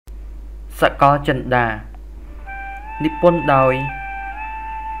សកលចិន្តានិពន្ធដោយ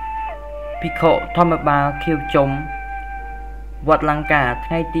ភិក្ខុធម្មបាលខៀវជុំវត្តលង្កា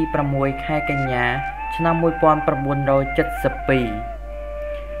ថ្ងៃទី6ខែកញ្ញាឆ្នាំ1972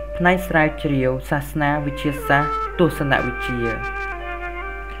ផ្នែកស្រាវជ្រាវសាសនាវិទ្យាសាស្ត្រទស្សនវិជ្ជា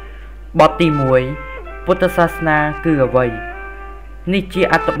បទទី1ពុទ្ធសាសនាគឺអ្វីនេះជា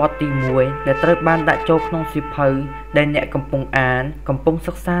អត្ថបទទី1ដែលត្រូវបានដាក់ចូលក្នុងសៀវភៅដែលអ្នកកំពុងអានកំពុង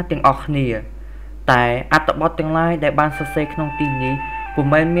សិក្សាទាំងអស់គ្នាតែអត្ថបទទាំងឡាយដែលបានសរសេរក្នុងទីនេះពុំ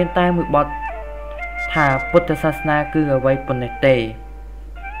មែនមានតែមួយបទថាពុទ្ធសាសនាគឺអ្វីប៉ុណ្ណេះទេ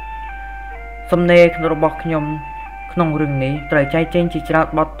សំណេររបស់ខ្ញុំក្នុងរឿងនេះត្រូវចែកចេញជាច្រើន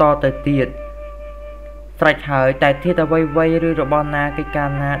បទតទៅទៀតស្រេចហើយតែធាតុអ្វីឬរបស់ណាកិច្ចការ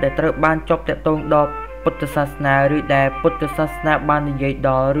ណាដែលត្រូវបានជាប់ទាក់ទងដល់ពុទ្ធសាសនាឬដែលពុទ្ធសាសនាបាននិយាយដ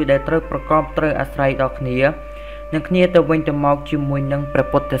ល់ឬដែលត្រូវប្រកបត្រូវអាស្រ័យដល់គ្នានឹងគ្នាទៅវិញទៅមកជាមួយនឹងព្រះ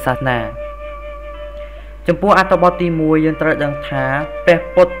ពុទ្ធសាសនាចំពោះអត្ថបទទី1យើងត្រូវដឹងថាព្រះ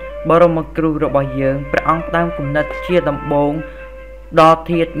ពុទ្ធបរមគ្រូរបស់យើងព្រះអង្គផ្ដើមគំនិតជាដំបូងដល់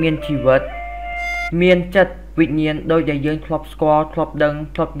ធាតុមានជីវិតមានចិត្តវិញ្ញាណដោយដែលយើងធ្លាប់ស្គាល់ធ្លាប់ដឹង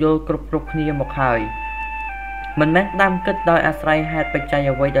ធ្លាប់យល់គ្រប់គ្នាមកហើយមិនមែនដើមគិតដោយអាស្រ័យហេតុបច្ច័យ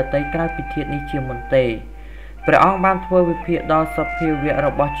អ្វីដទៃក្រៅពីធាតុនេះជាមុនទេព្រះអង្គបានធ្វើវិភាគដល់សភាវៈរ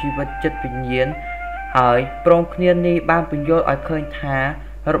បស់ជីវិតចិត្តវិញ្ញាណហើយព្រមគ្នានេះបានពន្យល់ឲ្យឃើញថា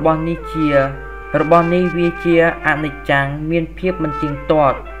របស់នេះវាជាអនិច្ចំមានភាពមិនទៀងទា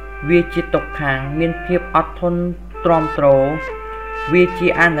ត់វាជាទុក្ខំមានភាពអត់ធន់ទ្រាំទ្រវាជា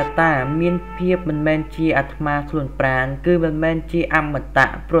អនត្តាមានភាពមិនមែនជាអាត្មាខ្លួនប្រាណគឺមិនមែនជាអមតៈ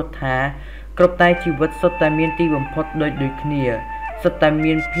ព្រោះថាគ្រប់តែជីវិតសុទ្ធតែមានទីបំផុតដូចគ្នាសុទ្ធតែ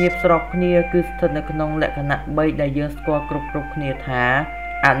មានភាពស្របគ្នាគឺស្ថិតនៅក្នុងលក្ខណៈ3ដែលយើងស្គាល់គ្រប់គ្នាថា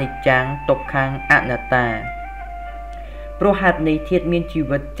អនិច្ចំទុក្ខំអនត្តាព្រោះហេតុនេះធាតុមានជី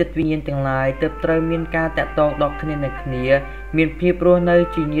វិតចិត្តវិញ្ញាណទាំងឡាយទើបត្រូវមានការតាក់ទងដល់គ្នានឹងគ្នាមានភាពរស់នៅ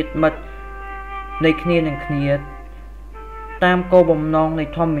ជាញាតិមិត្តនៃគ្នានឹងគ្នាតាមគោលបំណងនៃ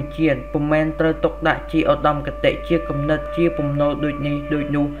ធម្មជាតិពុំមែនត្រូវទុកដាក់ជាឧត្តមគតិជាគំនិតជាពំនោដូចនេះដូច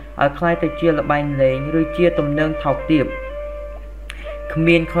នោះឲ្យคล้ายទៅជាលបែងលេងឬជាទំនើងថោកទាបគ្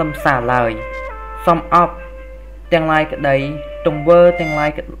មានខ្លឹមសារឡើយសំអប់ទាំងឡាយក្តីទង្វើទាំងឡាយ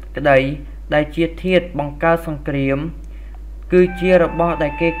ក្តីដែលជាធាតុបង្កើតសង្គ្រាមគឺជារបស់ដែ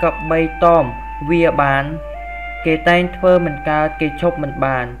លគេកប់បីតមវាបានគេតែងធ្វើមិនកើតគេឈប់មិន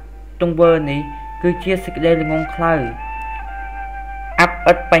បានទង្វើនេះគឺជាសេចក្តីល្ងងខ្លៅអប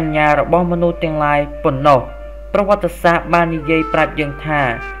ឥតបញ្ញារបស់មនុស្សទាំងឡាយប៉ុណ្ណោះប្រវត្តិសាស្ត្របាននិយាយប្រាប់យើងថា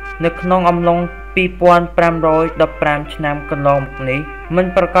នៅក្នុងអំឡុង2515ឆ្នាំកន្លងមកនេះមិន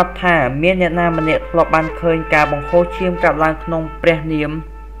ប្រកាសថាមានអ្នកណាម្នាក់ធ្លាប់បានឃើញការបង្ហូរឈាមកើតឡើងក្នុងព្រះនាម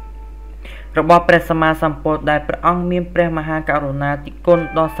របស់ព្រះសម្មាសម្ពុទ្ធដែលព្រះអង្គមានព្រះមហាករុណាธิគុណ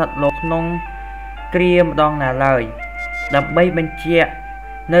ដល់សត្វលោកក្នុងគ្រាម្ដងណាឡើយដើម្បីបញ្ជាក់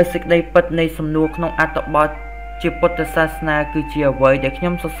នៅសេចក្តីពិតនៃសំណួរក្នុងអត្ថបទជាពុទ្ធសាសនាគឺជាអ្វីដែលខ្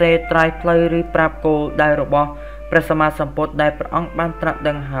ញុំសរសេរត្រាយផ្លូវឬប្រាប់គោលដៅរបស់ព្រះសម្មាសម្ពុទ្ធដែលព្រះអង្គបានត្រាស់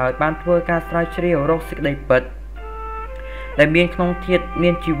ដឹងហើយបានធ្វើការស្រាវជ្រាវរកសេចក្តីពិតដែលមានក្នុងធាតុមា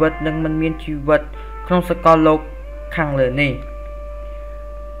នជីវិតនិងមិនមានជីវិតក្នុងសកលលោកខាងលើនេះ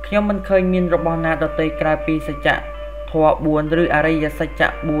ខ្ញុំមិនឃើញមានរបស់ណាដទៃក្រៅពីសច្ចធម៌4ឬអរិយសច្ចៈ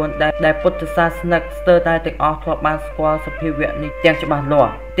4ដែលពុទ្ធសាសនិកស្ទើរតែទាំងអស់ធ្លាប់បានស្គាល់សភាវៈនេះទាំងច្បាស់លា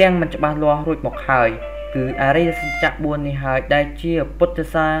ស់ទាំងមិនច្បាស់លាស់រួចមកហើយគឺអរិយសច្ចៈ4នេះហើយដែលជាពុទ្ធ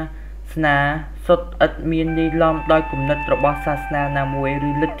សាសនាសុទ្ធឥតមានលីលំដោយគំនិតរបស់សាសនាណាមួយឬ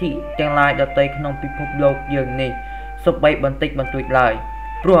លទ្ធិទាំងឡាយដទៃក្នុងពិភពលោកយើងនេះសូម្បីបន្តិចបន្តួចឡើយ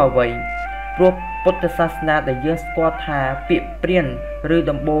ព្រោះអ្វីព្រោះពុទ្ធសាសនាដែលយើងស្គាល់ថាពាក្យព្រានឬ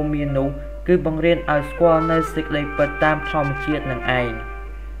ដំបូន្មាននោះគឺបង្រៀនឲ្យស្គាល់នៅសេចក្តីពិតតាមធម្មជាតិនឹងឯង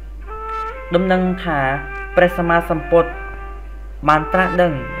ដំណឹងថាព្រះសម្មាសម្ពុទ្ធបានត្រាស់ដឹ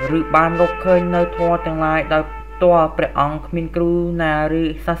ងឬបានរកឃើញនៅធម៌ទាំងឡាយដោយផ្ទាល់ព្រះអង្គគ្មានគ្រូណាឬ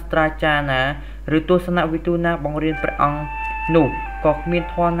សាស្ត្រាចារ្យណាឬទស្សនវិទូណាបង្រៀនព្រះអង្គនោះក៏គ្មាន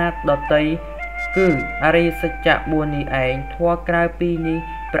ធម៌ណាដទៃគឺអរិយសច្ចៈ4នេះឯងធម៌ក្រៅពីនេះ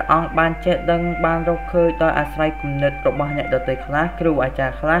ព្រះអង្គបានចេះដឹងបានរកឃើញដោយអាស្រ័យគំនិតរបស់អ្នកដទៃខ្លះគ្រូអាចា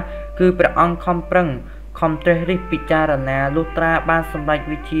រ្យខ្លះគឺព្រះអង្គខំប្រឹងខំត្រេះរិះពិចារណាលុះត្រាបានសម្រេច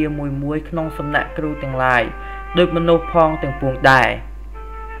វិជ្ជាមួយក្នុងសំណាក់គ្រូទាំងឡាយដោយមនុស្សផងទាំងពួងដែរ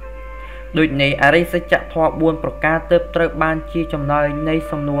ដូចនេះអរិយសច្ចៈធម៌4ប្រការទើបត្រូវបានជាចំណោយនៃ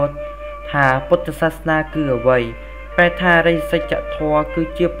សំណួរថាពុទ្ធសាសនាគឺអ្វីប្រែថាអរិយសច្ចធម៌គឺ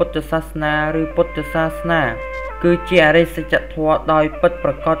ជាពុទ្ធសាសនាឬពុទ្ធសាសនាគឺជាអរិយសច្ចធម៌ដោយពិតប្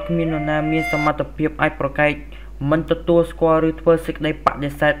រាកដគ្មាននរណាមានសមត្ថភាពអាចប្រកែកមិនទទួលស្គាល់ឬធ្វើសេចក្តីប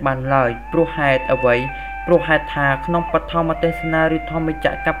ដិសេធបានឡើយព្រោះហេតុអ្វី ព្រោះហេតុថាក្នុងបឋមទេសនាឬធម្មច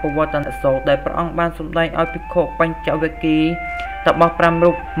ក្រកបវត្តនសូត្រដែលព្រះអង្គបានសម្ដែងឲ្យភិក្ខុបញ្ចវគិរបស់5រូ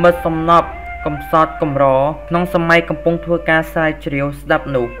បមិត្តសំណប់កំសត់កំរក្នុងសម័យកំពុងធ្វើការស្រាវជ្រាវស្ដាប់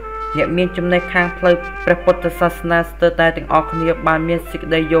នោះអ្នកមានចំណេះខាងផ្លូវព្រះពុទ្ធសាសនាស្ទើរតែទាំងអស់គ្នាបានមានសេច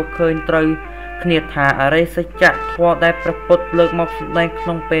ក្តីយកឃើញត្រូវគ្នាថាអរិយសច្ចៈធម៌ដែលព្រះពុទ្ធលើកមកសម្ដែងក្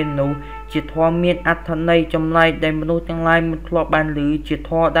នុងពេលនោះជាធម៌មានអត្ថន័យចម្លែកដែលមនុស្សទាំងឡាយមិនធ្លាប់បានឮជា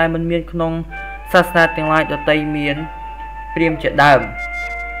ធម៌ដែលមិនមានក្នុងសាសនាទាំងឡាយដទៃមានព្រាហ្មណ៍ជាដើម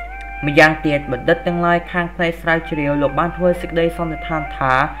ម្យ៉ាងទៀតបណ្ឌិតទាំងឡាយខាងផ្នែកស្រាវជ្រាវលោកបានធ្វើសេចក្តីសន្និដ្ឋាន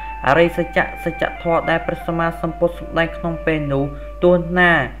ថាអរិយសច្ចៈធម៌ដែលព្រះសម្មាសម្ពុទ្ធសម្ដែងក្នុងពេលនោះទោះ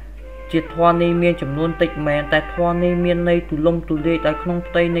ណាជាធម៌នេះមានចំនួនតិចមែនតែធម៌នេះមានន័យទូលំទូលាយដោយក្នុង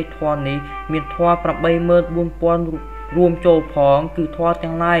ផ្ទៃនៃធម៌នេះមានធម៌ 84000 រួមចូលផងគឺធម៌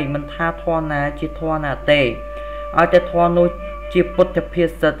ទាំងឡាយមិនថាធម៌ណាជាធម៌ណាទេឲ្យតែធម៌នោះជាពុទ្ធភា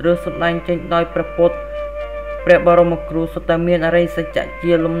សិតឬសម្ដែងចេញដោយព្រះពុទ្ធព្រះបរមគ្រូសុទ្ធតែមានអរិយសច្ចៈ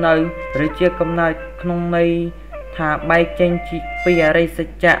ជាលំនៅឬជាកំណើតក្នុងន័យថាបែកចេញពីអរិយស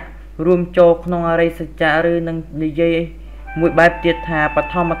ច្ចៈរួមចូលក្នុងអរិយសច្ចៈឬនឹងនិយាយមួយបែបទៀតថាប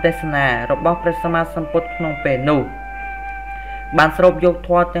ឋមទេសនារបស់ព្រះសម្មាសម្ពុទ្ធក្នុងពេលនោះបានស្រូបយកធ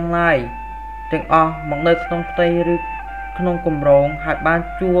ម៌ទាំងឡាយទាំងអស់មកនៅក្នុងផ្ទៃឬក្នុងគម្រោងហើយបាន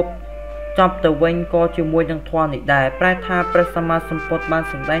ជួបចប់ទៅវិញក៏ជាមួយនឹងធម៌នេះដែរប្រែថាព្រះសម្មាសម្ពុទ្ធបាន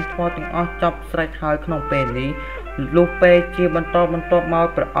សម្ដែងធម៌ទាំងអស់ចប់ស្រេចហើយក្នុងពេលនេះលុះពេលជាបន្តមក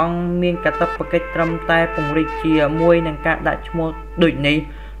ព្រះអង្គមានកាតព្វកិច្ចត្រឹមតែពង្រីកជាមួយនឹងការដាក់ឈ្មោះដូច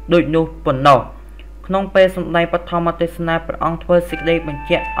នោះប៉ុណ្ណោះក្នុងពេលសម្ដែងបឋមទេសនាព្រះអង្គធ្វើសេចក្តីបញ្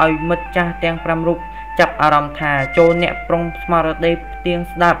ជាក់ឲ្យមិត្តចាស់ទាំង5រូបចាប់អារម្មណ៍ថាចូលអ្នកប្រុងស្មារតីផ្ទៀង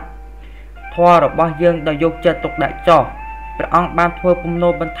ស្ដាប់ធម៌របស់យើងដោយយកចិត្តទុកដាក់ចោះព្រះអង្គបានធ្វើពំនោ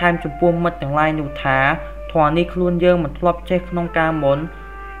បន្ថែមចំពោះមិត្តទាំងឡាយនោះថាធម៌នេះខ្លួនយើងមិនធ្លាប់ចេះក្នុងការមុន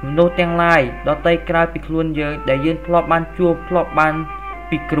មនុស្សទាំងឡាយដទៃក្រៅពីខ្លួនយើងដែលយើងធ្លាប់បានជួបធ្លាប់បាន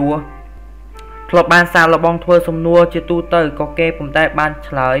ពិគ្រោះធ្លាប់បានសាកល្បងធ្វើសំណួរជាទូទៅក៏គេពុំដែលបាន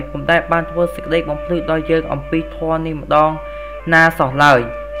ឆ្លើយពុំដែលបានធ្វើសេចក្តីបំភ្លឺដល់យើងអំពីធម៌នេះម្ដងណាសោះឡើយ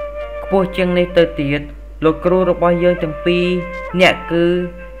ខ្ពស់ជាងនេះទៅទៀតលោកគ្រូរបស់យើងទាំងពីរអ្នកគឺ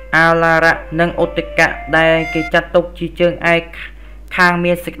អាឡារៈនិងឧត្តកៈដែលគេចាត់ទុកជាជើងឯកខាង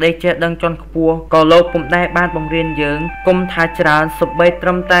មានសេចក្តីចេះដឹងជាន់ខ្ពស់ក៏លោកពុំដែលបានបង្រៀនយើងគុំថាច្រើនសូម្បីត្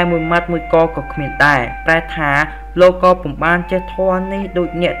រឹមតែមួយម៉ាត់មួយកក៏គ្មានដែរប្រែថាលោកក៏ពុំបានចេះធម៌នេះដូច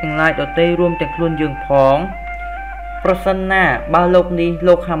អ្នកទាំងឡាយដទៃរួមទាំងខ្លួនយើងផងប្រសិនណាបើលោកនេះ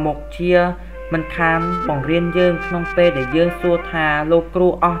លោកខាងមុខជាមិនខានបង្រៀនយើងក្នុងពេលដែលយើងសួរថាលោកគ្រូ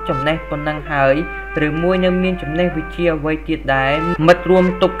អស់ចំណេះប៉ុណ្ណឹងហើយឬមួយនៅមានចំណេះវិជ្ជាអ្វីទៀតដែរមិត្តរួម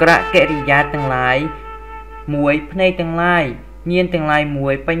ទុក្ករកិរិយាទាំងឡាយមួយភ្នែកទាំងឡាយញាណទាំងឡាយមួ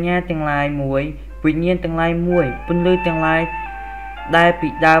យបញ្ញាទាំងឡាយមួយវិញ្ញាណទាំងឡាយមួយពន្លឺទាំងឡាយដែលពី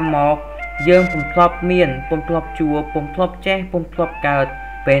ដើមមកយើងពុំធ្លាប់មានពុំធ្លាប់ជួបពុំធ្លាប់ចេះពុំធ្លាប់កើត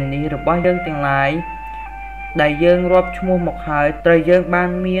ពេលនេះរបស់យើងទាំងឡាយដែលយើងរាប់ឈ្មោះមកហើយត្រូវយើងបាន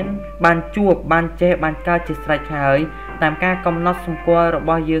មានបានជួបបានចេះបានកើតជាស្រេចហើយតាមការកំណត់សម្គាល់រប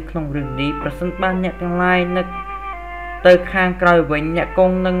ស់យើងក្នុងរឿងនេះប្រសិនបានអ្នកទាំងឡាយនឹកទៅខាងក្រោយវិញអ្នកគ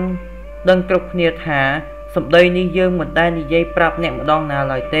ង់នឹងដឹងគ្រប់គ្នាថាសម្ដីនេះយើងមិនដែលនិយាយប្រាប់អ្នកម្ដងណា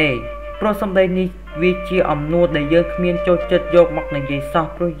ឡើយទេព្រោះសម្ដីនេះវាជាអំនួតដែលយើងគ្មានចូលចិត្តយកមកនិយាយសោះ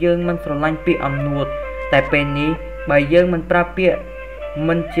ព្រោះយើងមិនស្រឡាញ់ពាក្យអំនួតតែពេលនេះបើយើងមិនប្រាប់ពាក្យ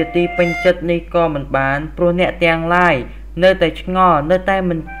មិនជាទីពេញចិត្តនេះក៏មិនបានព្រោះអ្នកទាំងឡាយនៅតែឆ្ងល់នៅតែ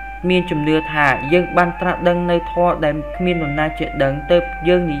មិនមានជំនឿថាយើងបានត្រាស់ដឹងនៅធម៌ដែលគ្មាននរណាជាដឹងទៅ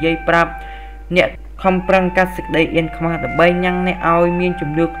យើងនិយាយប្រាប់អ្នកខំប្រឹងកាត់សេចក្តីអៀនខ្មាស់ដើម្បីញ៉ាំងអ្នកឲ្យមាន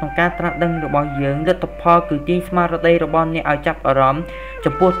ជំនឿក្នុងការត្រាស់ដឹងរបស់យើងលទ្ធផលគឺទាញស្មារតីរបស់អ្នកឲ្យចាប់អារម្មណ៍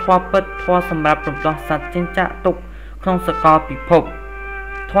ចំពោះធម៌ពិតធម៌សម្រាប់រំដោះសត្វចិញ្ចាក់ទុកក្នុងសកលពិភព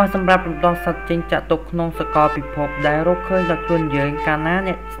ធម៌សម្រាប់រំដោះសត្វចិញ្ចាក់ទុកក្នុងសកលពិភពដែលរកឃើញដល់ខ្លួនយើងកាលណា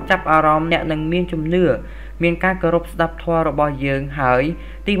អ្នកចាប់អារម្មណ៍អ្នកនឹងមានជំនឿមានការគោរពស្ដាប់ធម៌របស់យើងហើយ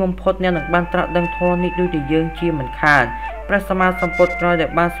ទីបំផុតអ្នកនឹងបានត្រាស់ដឹងធម៌នេះដូចជាយើងជាមិនខានព្រះសម្មាសម្ពុទ្ធក្រោយដែល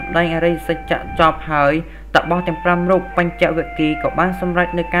បានសម្ដែងអរិយសច្ចៈចប់ហើយតបោះទាំង5រូបបញ្ចវគិក៏បានសម្រេច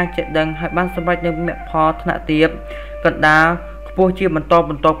នៅការចេះដឹងហើយបានសម្រេចនៅមគ្គផលថ្នាក់ទាបកណ្ដាលខ្ពស់ជាបន្ត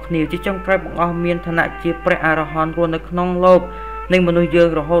គ្នាជាចុងក្រោយបង្អស់មានឋានៈជាព្រះអរហន្តរស់នៅក្នុងលោកនៃមនុស្សយើង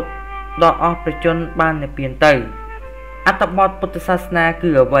រហូតដល់អស់ប្រជញ្ញបាននិព្វានទៅអត្ថបទពុទ្ធសាសនាគឺ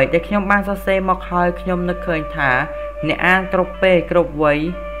អ្វីដែលខ្ញុំបានសរសេរមកហើយខ្ញុំនឹកឃើញថាអ្នកអានគ្រប់ពេលគ្រប់វ័យ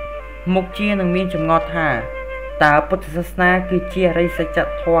មុខជានឹងមានចម្ងល់ថាតើពុទ្ធសាសនាគឺជាអរិយសច្ច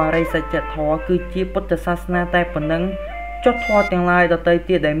ធម៌អរិយសច្ចធម៌គឺជាពុទ្ធសាសនាតែប៉ុណ្ណឹងចុះធម៌ទាំងឡាយដទៃ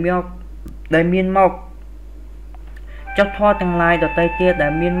ទៀតដែលមានមកចុះធម៌ទាំងឡាយដទៃទៀតដែ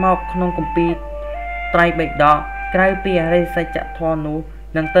លមានមកក្នុងគម្ពីរត្រៃបិដកក្រៅពីអរិយសច្ចធម៌នោះ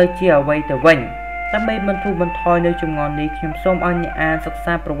នឹងទៅជាអ្វីទៅវិញ ដើម្បីបន្ធូរបន្ថយនៅចម្ងល់នេះខ្ញុំសូមឲ្យអ្នកអានសិក្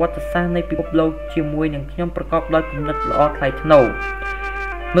សាប្រវត្តិសាស្ត្រនៃពិភពលោកជាមួយនឹងខ្ញុំប្រកបដោយគំនិតល្អថ្លៃថ្នូរ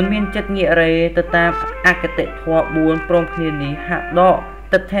មិនមានចិត្តងាករេទៅតាមអគតិធម៌4ព្រមគ្នានេះហាក់ដក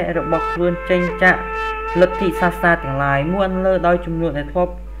ទិដ្ឋិរបស់ខ្លួនចេញចាក់លទ្ធិសាសនាទាំងឡាយមួយអន្លើដោយចំនួនដែលធ្លា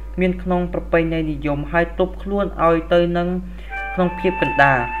ប់មានក្នុងប្រពៃណីនិយមហើយទប់ខ្លួនឲ្យទៅនឹងក្នុងភាពកណ្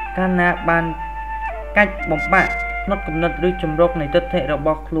ដាលកាលណាបានកាច់បំបាក់ផ្នត់គំនិតឬចម្រុកនៃទិដ្ឋិរប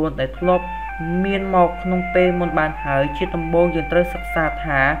ស់ខ្លួនដែលធ្លាប់មានមកក្នុងពេលមុនបានហើយជាដំបូងយើងត្រូវសិក្សា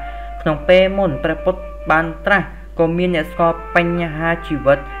ថាក្នុងពេលមុនព្រះពុទ្ធបានត្រាស់ក៏មានអ្នកស្គាល់បញ្ហាជី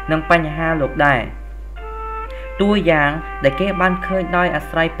វិតនិងបញ្ហាលោកដែរតួយ៉ាងដែលគេបានឃើញដោយអា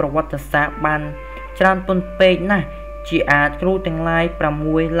ស្រ័យប្រវត្តិសាស្ត្របានច្រើនពន់ពេកណាស់ជាអាចគ្រូទាំងឡាយ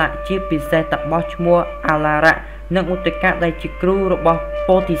6លក្ខជាពិសេសតបោះឈ្មោះអាឡារៈនិងឧត្តកៈដែលជាគ្រូរបស់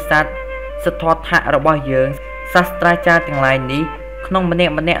ពោធិសត្វសិទ្ធត្ថៈរបស់យើងសាស្ត្រាចារ្យទាំងឡាយនេះក្នុងម្នា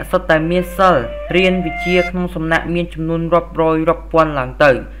ក់សុទ្ធតែមានសិលរៀនវិជ្ជាក្នុងសំណាក់មានចំនួនរាប់រយរាប់ពាន់ឡើង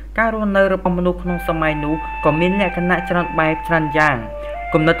ទៅការរស់នៅរបស់មនុស្សក្នុងសម័យនោះក៏មានលក្ខណៈច្រើនបែបច្រើនយ៉ាង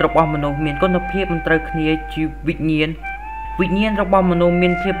គំនិតរបស់មនុស្សមានគុណភាពមិនត្រូវគ្នាជាវិញ្ញាណរបស់មនុស្សមា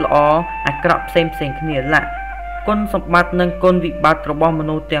នភាពល្អអាក្រក់ផ្សេងគ្នាលក្ខគុណសម្បត្តិនិងគុណវិបត្តិរបស់ម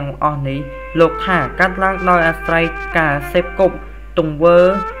នុស្សទាំងអស់នេះលោកថាកាត់ឡើងដោយអាស្រ័យការសេពគប់ទង្វើ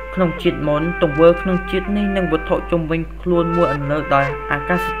ក្នុងជាតិមុនទង្វើក្នុងជាតិនេះនិងវត្ថុជុំវិញខ្លួនមួយអន្លើដោយអា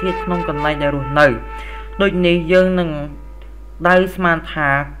កាសធាតុក្នុងកន្លែងដែលរស់នៅដូចនេះយើងនឹងដៅស្មានថា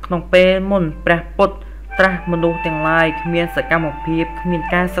ក្នុងពេលមុនព្រះពុទ្ធត្រាស់មនុស្សទាំងឡាយគ្មានសកម្មភាពគ្មាន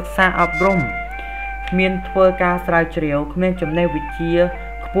ការសិក្សាអប់រំគ្មានធ្វើការស្រាវជ្រាវគ្មានចំណេះវិជ្ជា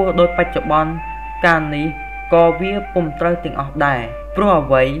ខ្ពស់ដោយបច្ចុប្បន្នកាលនេះក៏វាពុំត្រូវទាំងអស់ដែរព្រោះ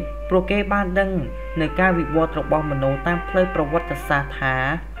អ្វីព្រោះគេបានដឹងនៅការវិវត្តរបស់មនុស្សតាមផ្លូវប្រវត្តិសាស្ត្រថា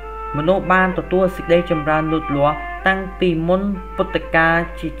មនុស្សបានទទួលសេចក្តីចម្រើនលូតលាស់តាំងពីមុនពុទ្ធកាល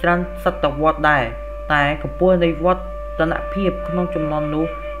ជាច្រើនសតវត្សដែរតែកម្ពស់នៃវឌ្ឍនភាពក្នុងចំណន់នោះ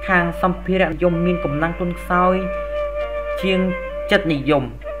ខាងសម្ភារៈនិយមមានកម្លាំងទន់ខ្សោយជាងចិត្តនិយម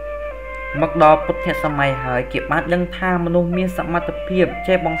មកដល់ពុទ្ធសម័យហើយគេបានដឹងថាមនុស្សមានសមត្ថភាព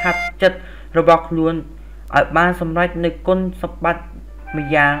ចេះបង្ហាត់ចិត្តរបស់ខ្លួនឲ្យបានសម្រេចនូវគុណសម្បត្តិម្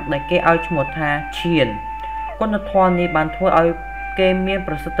យ៉ាងដែលគេឲ្យឈ្មោះថាឈានគុណធម៌នេះបានធ្វើឲ្យគេមាន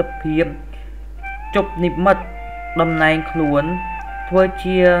ប្រសិទ្ធភាពជប់និមិត្តតំណែងខ្លួនធ្វើ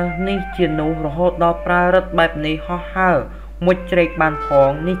ជានេះជានោះរហូតដល់ប្រើរិទ្ធបែបនេះហោះហើរមុជជ្រែកបានផង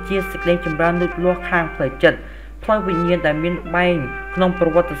នេះជាសេចក្តីចម្រើនលូតលាស់ខាងផ្លូវចិត្តផ្លូវវិញ្ញាណដែលមានបែងក្នុងប្រ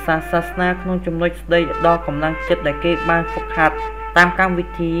វត្តិសាស្ត្រសាសនាក្នុងចំណុចស្ដីដល់កម្លាំងចិត្តដែលគេបានហ្វឹកហាត់តាមកម្មវិ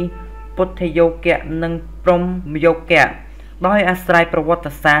ធីពុទ្ធយោគៈនិងព្រហ្មយោគៈដោយអាស្រ័យប្រវត្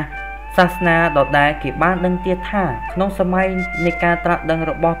តិសាស្ត្រសាសនាដដែលគេបានដឹងទៀតថាក្នុងសម័យនៃការត្រាស់ដឹង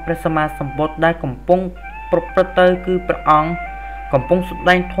របស់ព្រះសម្មាសម្ពុទ្ធដែលកំពុងប្រព្រឹត្តទៅគឺព្រះអង្គកំពុងសម្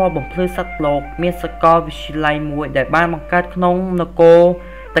ដែងធម៌បំភ្លឺសត្វលោកមានសកលវិទ្យាល័យមួយដែលបានបង្កើតក្នុងនគរ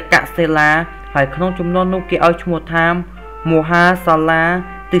តកសិលាហើយក្នុងចំនួននោះគេឲ្យឈ្មោះថាមហាសាលា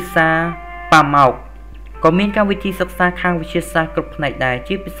ទិសាបាម៉ោកក៏មានកម្មវិធីសិក្សាខាងវិទ្យាសាស្ត្រគ្រប់ផ្នែកដែរ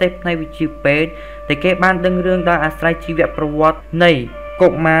ជាពិសេសផ្នែកវិទ្យាពេទ្យដែលគេបានដឹងរឿងដោយអាស្រ័យជីវប្រវត្តិនៃកុ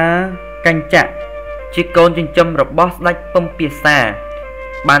មារកញ្ចៈជាកូនចិញ្ចឹមរបស់ស្ដេចពំពាសា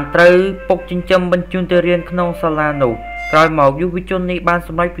បានត្រូវពុកចិញ្ចឹមបញ្ជូនទៅរៀនក្នុងសាលានោះក្រោយមកយុវជននេះបានស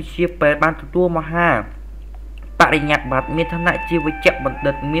ម្រេចវិជ្ជាពេទ្យបានទទួលមហាបរិញ្ញាបត្រមានឋានៈជាវេជ្ជបណ្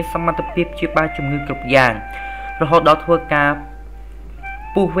ឌិតមានសមត្ថភាពព្យាបាលជំងឺគ្រប់យ៉ាងរហូតដល់ធ្វើការ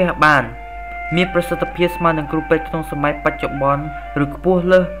ពុះវះបានមានប្រសិទ្ធភាពស្មើនឹងគ្រូពេទ្យក្នុងសម័យបច្ចុប្បន្នឬខ្ពស់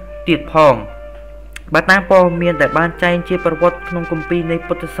លើសទៀតផងបើតាមព័ត៌មានដែលបានចែងជាប្រវត្តិក្នុងគម្ពីរនៃ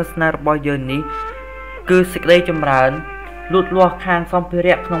ពុទ្ធសាសនារបស់យើងនេះគឺសេចក្តីចម្រើនលូតលាស់ខាងសម្ភា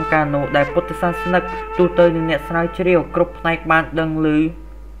រៈក្នុងការនោះដែលពុទ្ធសាសនិកទូទៅនឹងអ្នកស្រាវជ្រាវគ្រប់ផ្នែកបានដឹងឮ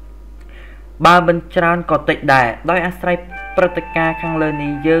បើមិនច្រើនក៏តិចដែរដោយអាស្រ័យព្រឹត្តិការណ៍ខាងលើ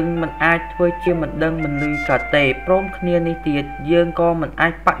នេះយើងមិនអាចធ្វើជាមិនដឹងមិនឮក៏ទេព្រមគ្នានេះទៀតយើងក៏មិនអា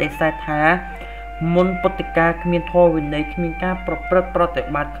ចបដិសេធថាមុនពុទ្ធកាលគ្មានធម៌វិន័យគ្មានការប្រព្រឹត្តប្រតិ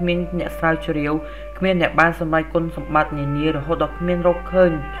បត្តិគ្មានអ្នកស្រាវជ្រាវគ្មានអ្នកបានសម្រេចគុណសម្បត្តិនានារហូតដល់គ្មានរកឃើ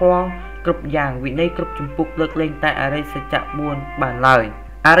ញធម៌គ្រប់យ៉ាងវិន័យគ្រប់ចម្ពោះលើកលែងតែអរិយសច្ចៈ4បានឡើយ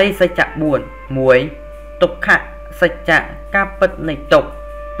អរិយសច្ចៈ4 1ទុក្ខសច្ចៈការពិតនៃទុក្ខ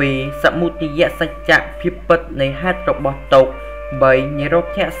 2សមុទយសច្ចៈភាពពិតនៃហេតុរបស់ទុក្ខ 3និរោ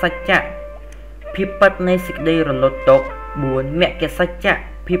ធសច្ចៈភាពពិតនៃសេចក្តីរលត់ទុក្ខ 4មគ្គសច្ចៈ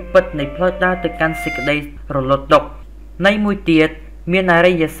ភាពពិតនៃផ្លូវដើរទៅកាន់សេចក្តីរលត់ទុក្ខនៃមួយទៀតមានអ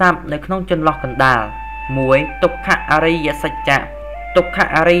រិយសព្ទនៅក្នុងចន្លោះកណ្ដាល 1ទុក្ខអរិយសច្ចៈទុក្ខ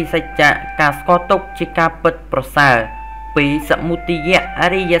អរិយសច្ចៈការស្គាល់ទុក្ខជាការពិតប្រសើរ 2សមុទយអ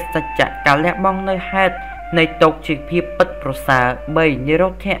រិយសច្ចៈការលះបង់នៅហេតុនៃទុក្ខជាភាពពិតប្រសើរ 3និរោ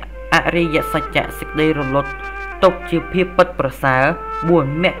ធ អរិយសច្ចៈសេចក្តីរលត់ទុកជាភាពពិតប្រសើរ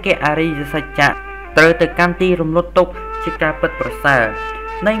 4. មគ្គអរិយសច្ចៈត្រូវទៅកាន់ទីរំលត់ទុកជាការពិតប្រសើរ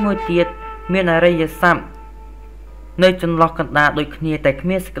ន័យមួយទៀតមានអរិយសព្ទនៅចន្លោះកណ្ដាលដូចគ្នាតែគ្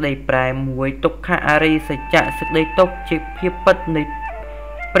មានសេចក្តីប្រែមួយទុក្ខអរិយសច្ចៈសេចក្តីទុកជាភាពពិតនៃ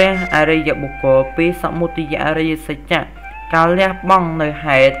ព្រះអរិយបុគ្គល 2. សមុទយអរិយសច្ចៈការលះបង់នៅ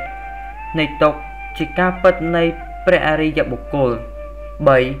ហេតុនៃទុក្ខជាការពិតនៃព្រះអរិយបុគ្គល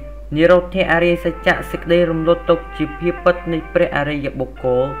 3. និរោធអរិយសច្ចៈសេចក្តីរំលត់ទុកជាភាពពិតនៃព្រះអរិយបុគ្គ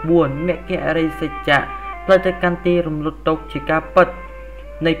ល 4. មគ្គអរិយសច្ចៈផ្លូវទៅកាន់ទីរំលត់ទុកជាការពិត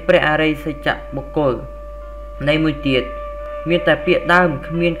នៃព្រះអរិយសច្ចៈបុគ្គលន័យមួយទៀតមានតែពាក្យដើម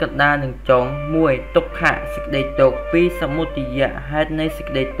គ្មានកណ្ដាលនិងចុង 1. ទុក្ខសេចក្តីទុក្ខ 2. សមុទយៈហេតុនៃសេច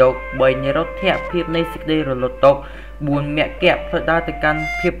ក្តីទុក្ខ 3. និរោធភាពនៃសេចក្តីរលត់ទុក្ខ 4. មគ្គផ្លូវដើរទៅកាន់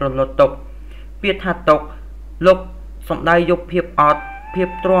ភាពរលត់ទុក្ខពាក្យថាទុក្ខលោកសំដៅយកភាពអត់ភាព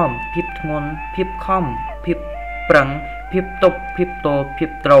ទ្រាំភាពធ្ងន់ភាពខំភាពប្រឹងភាពទប់ភាពទល់ភាព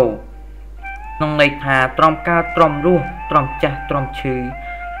ទ្រក្នុងន័យថាទ្រាំកើតទ្រាំរស់ទ្រាំចាស់ទ្រាំឈឺ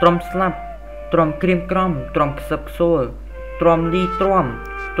ទ្រាំស្លាប់ទ្រាំក្រៀមក្រំទ្រាំខ្សឹបខ្សួលទ្រាំលីទ្រាំ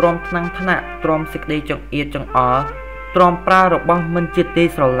ថ្នាំងថ្នាក់ទ្រាំសេចក្តីចង្អៀតចង្អល់ទ្រាំប្រើរបស់មិនជាទី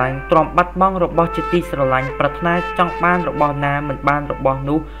ស្រឡាញ់ទ្រាំបាត់បង់របស់ជាទីស្រឡាញ់ប្រាថ្នាចង់បានរបស់ណាមិនបានរបស់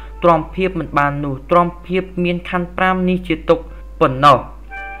នោះទ្រាំភាពមិនបាននោះទ្រាំភាពមានខណ្ឌ5នេះជាទុក្ខប៉ុណ្ណោះ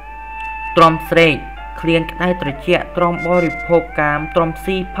ទ្រាំស្រេកឃ្លានក្តៅត្រជាក់ទ្រាំបរិភោគកាមទ្រាំ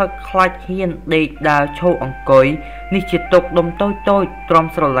ស៊ីផឹកខ្លាចហ៊ានដេកដើរឈរអង្គុយនេះជាទុក្ខដុំតូចទ្រាំ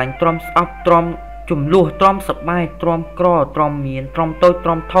ស្រឡាញ់ទ្រាំស្អប់ទ្រាំចំនួនទ្រាំសបាយទ្រាំក្រទ្រាំមានទ្រាំតូចទ្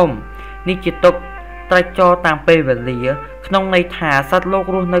រាំធំនេះជាទុក្ខត្រេកចរតាមពេលវេលាក្នុងន័យថាសត្វលោក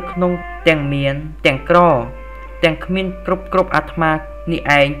រស់នៅក្នុងទាំងមានទាំងក្រទាំងគ្មានគ្រប់អាត្មានេះ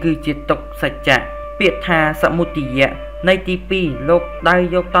ឯងគឺជាទុក្ខសច្ចៈពាក្យថាសមុទយៈនៃទី2លោកដៅ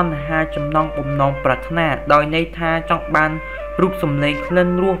យកតណ្ហាចំណងបំណងប្រាថ្នាដោយន័យថាចង់បានរូបសម្លេងក្លិន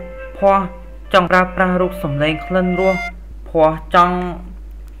រសភ័ស្ត្រចង់ប្រើប្រាស់រូបសម្លេងក្លិនរសភ័ស្ត្រចង់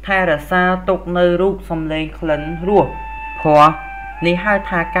ថែរក្សាទុកនៅរូបសម្លេងក្លិនរសភ័ស្ត្រនេះហៅ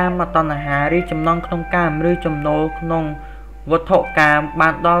ថាកាមតណ្ហាឬចំណងក្នុងកាមឬចំណូលក្នុងវត្ថុកាមបា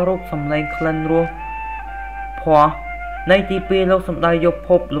នដល់រូបសម្លេងក្លិនរសភ័ស្ត្រនៃទី2លោកសំដៅយកភ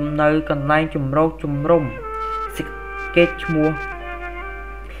ពលំនៅកន្លែងជំរកជំរុំគេឈ្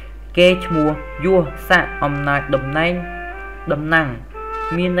មោះយោស័កអំណាចតំណែងតំណាំង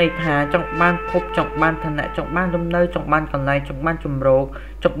មានន័យថាចង់បានភពចង់បានឋានៈចង់បានលំនៅចង់បានកន្លែងចង់បានជំរក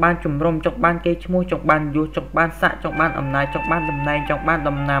ចង់បានជំរុំចង់បានគេឈ្មោះចង់បានយោចង់បានស័កចង់បានអំណាចចង់បានតំណែងចង់បាន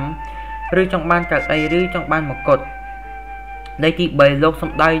ដំណាំឬចង់បានកៅអីឬចង់បានមកុដនៃទី3លោក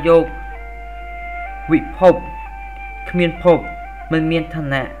សំដៅយកវិភពគ្មានភពមិនមានឋា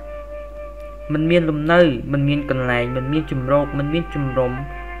នៈមិនមានលំនៅមិនមានកន្លែងមិនមានជំរកមិនមានជំរុំ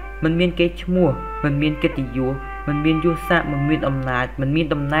មិនមានគេឈ្មោះមិនមានកិត្តិយសមិនមានយសស័កមិនមានអំណាចមិនមាន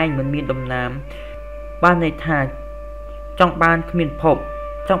តំណែងមិនមានដំណាមបានន័យថាចង់បានគ្មានភព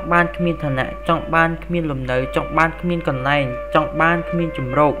ចង់បានគ្មានឋានៈចង់បានគ្មានលំនៅចង់បានគ្មានកន្លែងចង់បានគ្មានជំ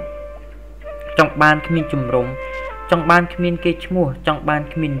រកចង់បានគ្មានជំរុំចង់បានគ្មានគេឈ្មោះចង់បាន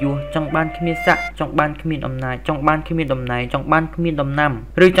គ្មានយសចង់បានគ្មានស័កចង់បានគ្មានអំណាចចង់បានគ្មានតំណែងចង់បានគ្មានដំណាំ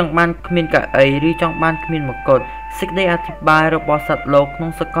ឬចង់បានគ្មានកៅអីឬចង់បានគ្មានមកុដសេចក្តីអធិប្បាយរបស់សត្វលោកក្នុ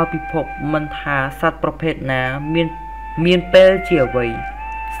ងសកលពិភពមិនថាសត្វប្រភេទណាមានពេលជាអ្វី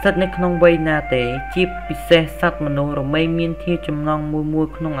ស្ថិតនៅក្នុងវ័យណាទេជាពិសេសសត្វមនុស្សរមែងមានធាតុចំណងមួយ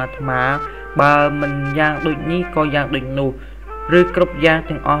ក្នុងអាត្មាបើមិនយ៉ាងដូចនេះក៏យ៉ាងដូចនោះឬគ្រប់យ៉ាង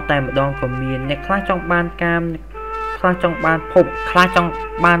ទាំងអស់តែម្ដងក៏មានអ្នកខ្លះចង់បានកាមខ្លះចង់បានភពខ្លះចង់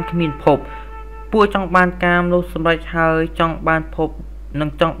បានគ្មានភពពួកចង់បានកាមនោះសម្រេចហើយចង់បានភពនិង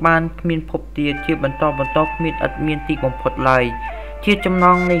ចង់បានគ្មានភពទៀតជាបន្តគ្មានឥតមានទីបំផុតឡើយជាចំណ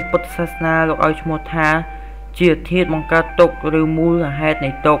ងនៃពុទ្ធសាសនាលោកឲ្យឈ្មោះថាជាធាតុបង្កើតទុក្ខឬមូលហេតុនៃ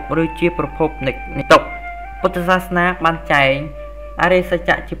ទុក្ខឬជាប្រភពនៃទុក្ខពុទ្ធសាសនាបានចែងអរិយសច្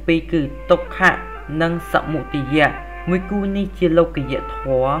ចៈជាពីរគឺទុក្ខៈនិងសមុទយៈមួយគូនេះជាលោកយធ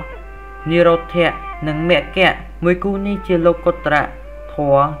ម៌និរោធៈនិងមគ្គៈមួយគូនេះជាលោកុត្តរធ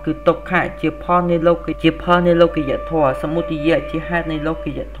ម៌គឺទុក្ខៈជាផលនៃលោកយធម៌សមុទយៈជាហេតុនៃលោក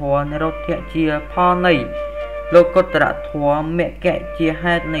យធម៌និរោធៈជាផលនៃលោកុត្តរធម៌មគ្គៈជា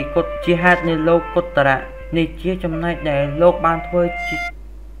ហេតុនៃលោកុត្តរៈនេះជាចំណែកដែលលោកបានធ្វើ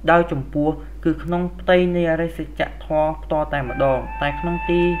ដោយចំពោះគឺក្នុងផ្ទៃនៃអរិយសច្ចធម៌ផ្ទាល់តែម្ដងតែក្នុង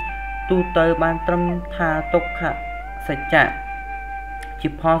ទីទូទៅបានត្រឹមថាទុក្ខសច្ចៈជា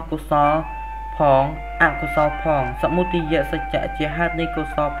ផលកុសលផងអកុសលផងសមុទយសច្ចៈជាហេតុនៃកុ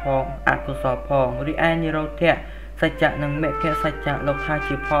សលផងអកុសលផងរីឯនិរោធៈសច្ចៈនិងមគ្គសច្ចៈលោកថា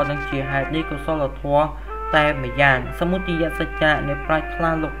ជាផលនិងជាហេតុនៃកុសលធម៌ តែម្យ៉ាងសមុទយសច្ចៈនៃប្រាជ្ញខ្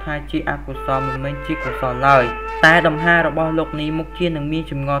លះលោកថាជាអកុសលមិនមែនជាកុសលឡើយតែដំណើររបស់លោកនេះមុខជានឹងមាន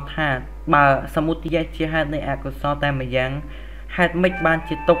ចម្ងល់ថាបើសមុទយជាហេតុនៃអកុសលតែម្យ៉ាងហេតុម៉េចបាន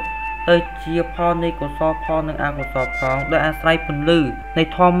ជាទុកទៅជាផលនៃកុសលផលនិងអកុសលផងដោយអាស្រ័យពន្លឺនៃ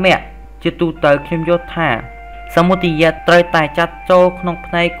ធម្មៈជាទូទៅខ្ញុំយល់ថាសមុទយត្រូវតែចាត់ចូលក្នុង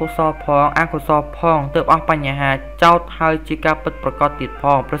ផ្នែកកុសលផងអកុសលផងទើបអស់បញ្ហាចោតហើយជាការពិតប្រាកដទៀតផ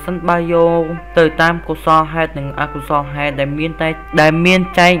ងប្រសិនបើយកទៅតាមកុសលហេតុនិងអកុសលហេតុដែលមាន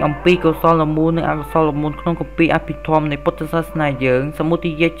ចែងអំពីកុសលមូលនិងអកុសលមូលក្នុងគម្ពីរអភិធម្មនៃពុទ្ធសាសនាយើងសមុទ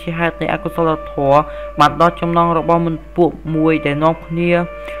យជាហេតុនៃអកុសលធម៌បានដល់ចំណងរបស់មនុស្សពួកមួយដែលនាំគ្នា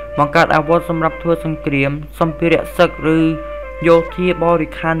បង្កើតអាវុធសម្រាប់ធ្វើសង្គ្រាមសម្ភារៈសឹកឬយោធាបរិ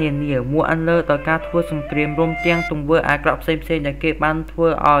ខានានាមួយអន្លើដល់ការធ្វើសង្គ្រាមរួមទាំងទង្វើអាក្រក់ផ្សេងៗដែលគេបានធ្វើ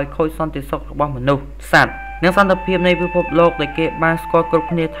ឲ្យខូចសន្តិសុខរបស់មនុស្សសត្វនិងសន្តិភាពនៃពិភពលោកដែលគេបានស្គាល់គ្រប់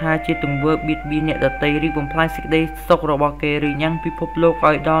គ្នាថាជាទង្វើបៀតបៀនអ្នកដទៃឬបំផ្លាញសេចក្តីសុខរបស់គេឬញ៉ាំងពិភពលោក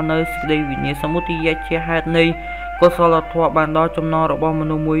ឲ្យដល់នៅសេចក្តីវិនាសសមុទយជាហេតុនៃកុសលធម៌បានដល់ចំណងរបស់ម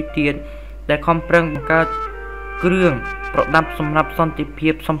នុស្សមួយទៀតដែលខំប្រឹងបង្កើតគ្រឿងប្រដាប់សម្រាប់សន្តិភា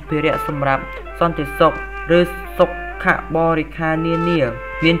ពសម្ភារៈសម្រាប់សន្តិសុខឬសុខបរិខានានា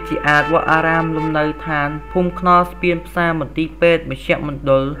មានជាអាចវត្តអារាមលំនៅឋានភូមិខ្នល់ស្ពានផ្សារមន្ទីរពេទ្យមជ្ឈមណ្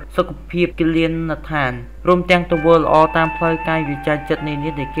ឌលសុខភាពគិលានដ្ឋានរួមទាំងទង្វើល្អតាមផ្លូវកាយវិចារចិត្តនានា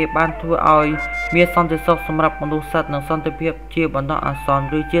ដែលគេបានធ្វើឲ្យមានសន្តិសុខសម្រាប់មនុស្សសត្វនិងសន្តិភាពជាបណ្ដោះអាសន្ន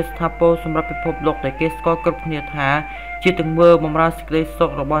ឬជាស្ថាពរសម្រាប់ពិភពលោកដែលគេស្គាល់គ្រប់គ្នាថាជាទង្វើបម្រើសេចក្តីសុខ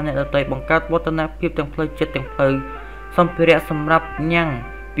របស់អ្នកដទៃបង្កើតវឌ្ឍនភាពទាំងផ្លូវចិត្តទាំងផ្លូវសម្ភារៈសម្រាប់ញ៉ាំង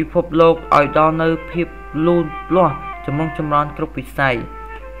ពិភពលោកឲ្យដល់នៅភាពលូតលាស់ចម្រើនគ្រប់វិស័យ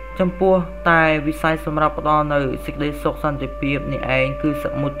ចំពោះតែវិស័យសម្រាប់ផ្ដល់នៅសេចក្តីសុខសន្តិភាពនេះឯងគឺស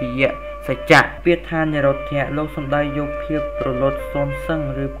មុទយសច្ចៈពាក្យថានិរោធៈលោកសំដីយកភាពប្រលត់សូន្យសឹង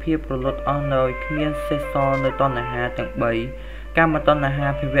ឬភាពប្រលត់អស់នៅគ្មានសេសសល់នៅតណ្ហាទាំង3កាមតណ្ហា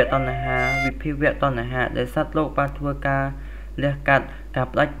ភវតណ្ហាវិភាវតណ្ហាដែលសត្វលោកបានធ្វើការលះកាត់ការ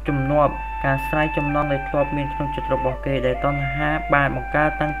ផ្ដាច់ជំនាប់ការស្រ័យចំណងដែលធ្លាប់មានក្នុងចិត្តរបស់គេដែលតណ្ហាបានបង្កើត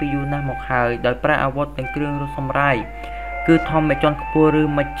តាំងពីយូរណាស់មកហើយដោយប្រើអាវុធទាំងគ្រឿងរសម្រាយគឺធម្មជនខ្ពស់ឬ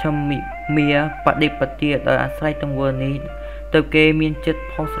មជ្ឈមិមាបដិបទាដោយអាស្រ័យទង្វើនេះទៅគេមានចិត្ត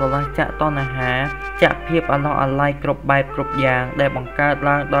ផុសស្រឡះចាក់តណ្ហាចាក់ភាពអាឡោះអាល័យគ្រប់បែបគ្រប់យ៉ាងដែលបង្កើត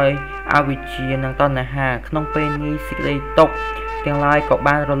ឡើងដោយអវិជ្ជានិងតណ្ហាក្នុងពេលនេះសេចក្តីទុក្ខទាំងឡាយក៏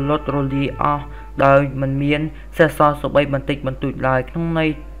បានរលត់រលាយអស់ដោយមិនមានសេសសល់សូម្បីបន្តិចបន្តួចឡើយក្នុងន័យ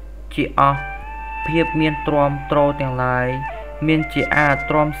ជាអស់ភាពមានទ្រាំទ្រទាំងឡាយមានជាអាច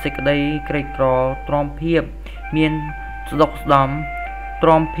ទ្រាំសេចក្តីក្រីក្រទ្រាំភាពមានស្ដុកស្ដំទ្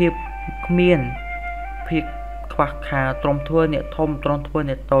រាំភាពគ្មានភាពខ្វះខាតទ្រាំធ្វើអ្នកធំទ្រាំធ្វើ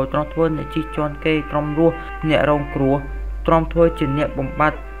អ្នកតូចទ្រាំធ្វើអ្នកជិះជាន់គេទ្រាំរស់អ្នករងគ្រោះទ្រាំធ្វើជាអ្នកបំប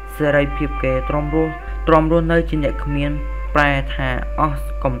ត្តិសេរីភាពគេទ្រាំរស់នៅជាអ្នកគ្មានប្រែថាអ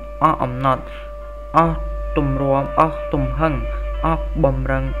ស់អំណត់អស់ទំរាំអស់ទំហឹងអស់បំ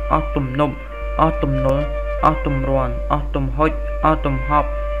រឹងអស់ទំនប់អស់ទំនុលអស់ទំរាន់អស់ទំហុចអស់ទំហប់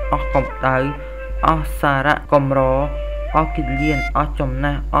អស់កំដៅអស់សារៈកំរអស់គិលានអស់ចំ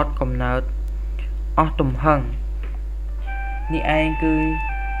ណាស់អត់កំណើតអស់ទំហឹងនេះឯងគឺ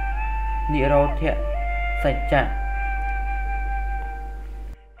និរោធសច្ចៈ